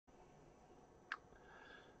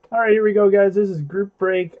All right, here we go, guys. This is group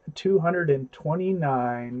break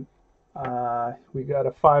 229. We got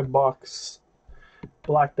a 5 box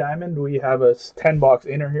black diamond. We have a 10 box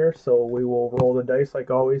inner here, so we will roll the dice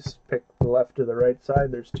like always. Pick the left or the right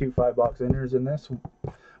side. There's two 5 box inners in this.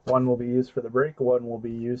 One will be used for the break, one will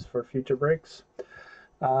be used for future breaks.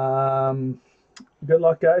 Good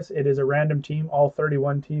luck, guys. It is a random team. All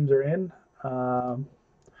 31 teams are in.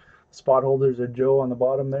 Spot holders are Joe on the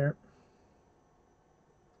bottom there.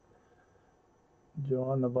 Joe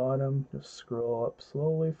on the bottom, just scroll up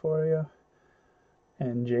slowly for you,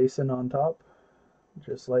 and Jason on top,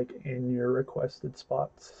 just like in your requested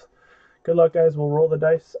spots. Good luck, guys. We'll roll the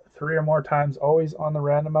dice 3 or more times, always on the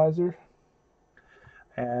randomizer.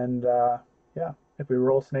 And yeah, if we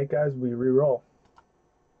roll snake, guys, we re-roll.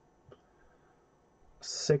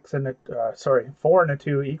 4 and a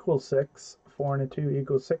 2 equals 6. 4 and a 2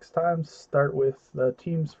 equals 6 times. Start with the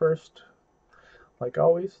teams first, like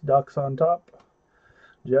always. Ducks on top.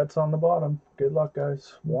 Jets on the bottom. Good luck,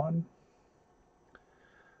 guys. 1,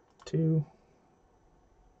 2,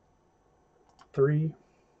 3,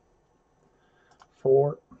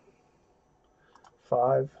 4,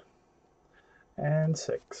 5, and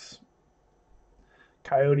 6.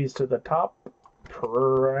 Coyotes to the top.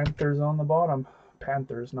 Panthers on the bottom.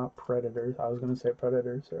 Panthers, not predators. I was going to say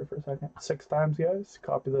predators there for a second. 6 times, guys.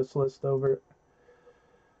 Copy this list over.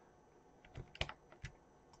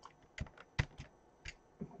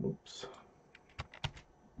 Oops.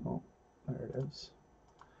 Oh, there it is.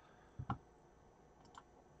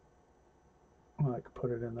 Well, I could put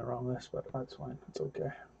it in the wrong list, but that's fine. It's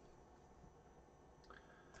okay.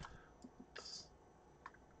 Let's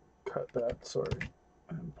cut that, sorry,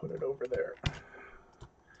 and put it over there.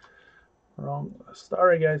 Wrong list. All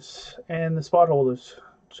right, guys. And the spot holders.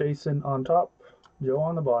 Jason on top, Joe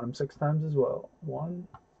on the bottom, 6 times as well. 1,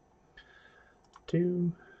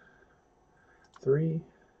 2, 3,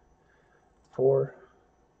 4,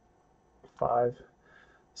 5,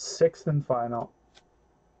 6th and final.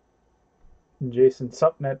 Jason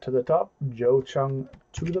Supnet to the top, Joe Chung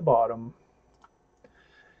to the bottom.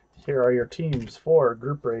 Here are your teams for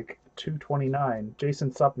group break 229.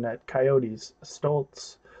 Jason Supnet, Coyotes.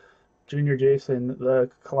 Stoltz, Junior Jason,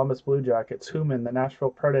 the Columbus Blue Jackets. Human, the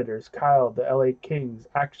Nashville Predators. Kyle, the LA Kings.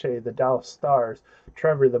 Akshay, the Dallas Stars.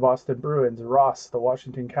 Trevor, the Boston Bruins. Ross, the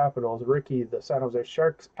Washington Capitals. Ricky, the San Jose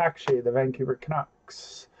Sharks. Akshay, the Vancouver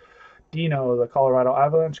Canucks. Dino, the Colorado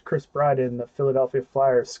Avalanche. Chris Bryden, the Philadelphia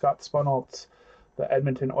Flyers. Scott Spunholtz, the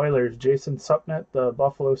Edmonton Oilers. Jason Supnet, the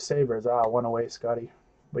Buffalo Sabres. One away, Scotty.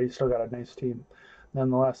 But he's still got a nice team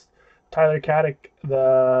nonetheless. Tyler Caddick,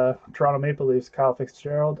 the Toronto Maple Leafs. Kyle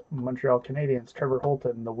Fitzgerald, Montreal Canadiens. Trevor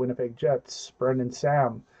Holton, the Winnipeg Jets. Brendan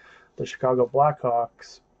Sam, the Chicago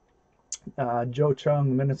Blackhawks. Joe Chung,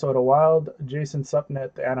 the Minnesota Wild. Jason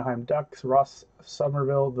Supnet, the Anaheim Ducks. Ross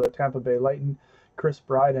Somerville, the Tampa Bay Lightning. Chris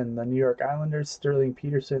Bryden, the New York Islanders. Sterling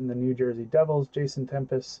Peterson, the New Jersey Devils. Jason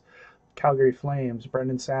Tempest, Calgary Flames.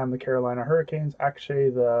 Brendan Sam, the Carolina Hurricanes. Akshay,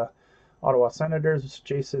 the Ottawa Senators.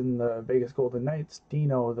 Jason, the Vegas Golden Knights.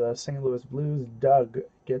 Dino, the St. Louis Blues. Doug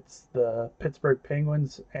gets the Pittsburgh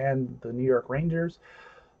Penguins and the New York Rangers.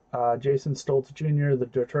 Jason Stoltz Jr., the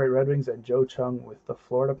Detroit Red Wings, and Joe Chung with the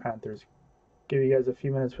Florida Panthers. Give you guys a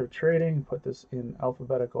few minutes for trading. Put this in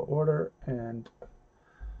alphabetical order and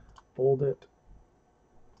bold it.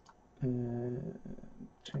 And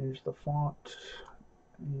change the font.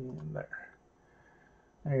 And there.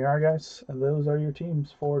 There you are, guys. And those are your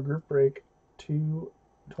teams for group break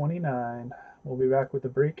 229. We'll be back with the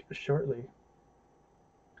break shortly.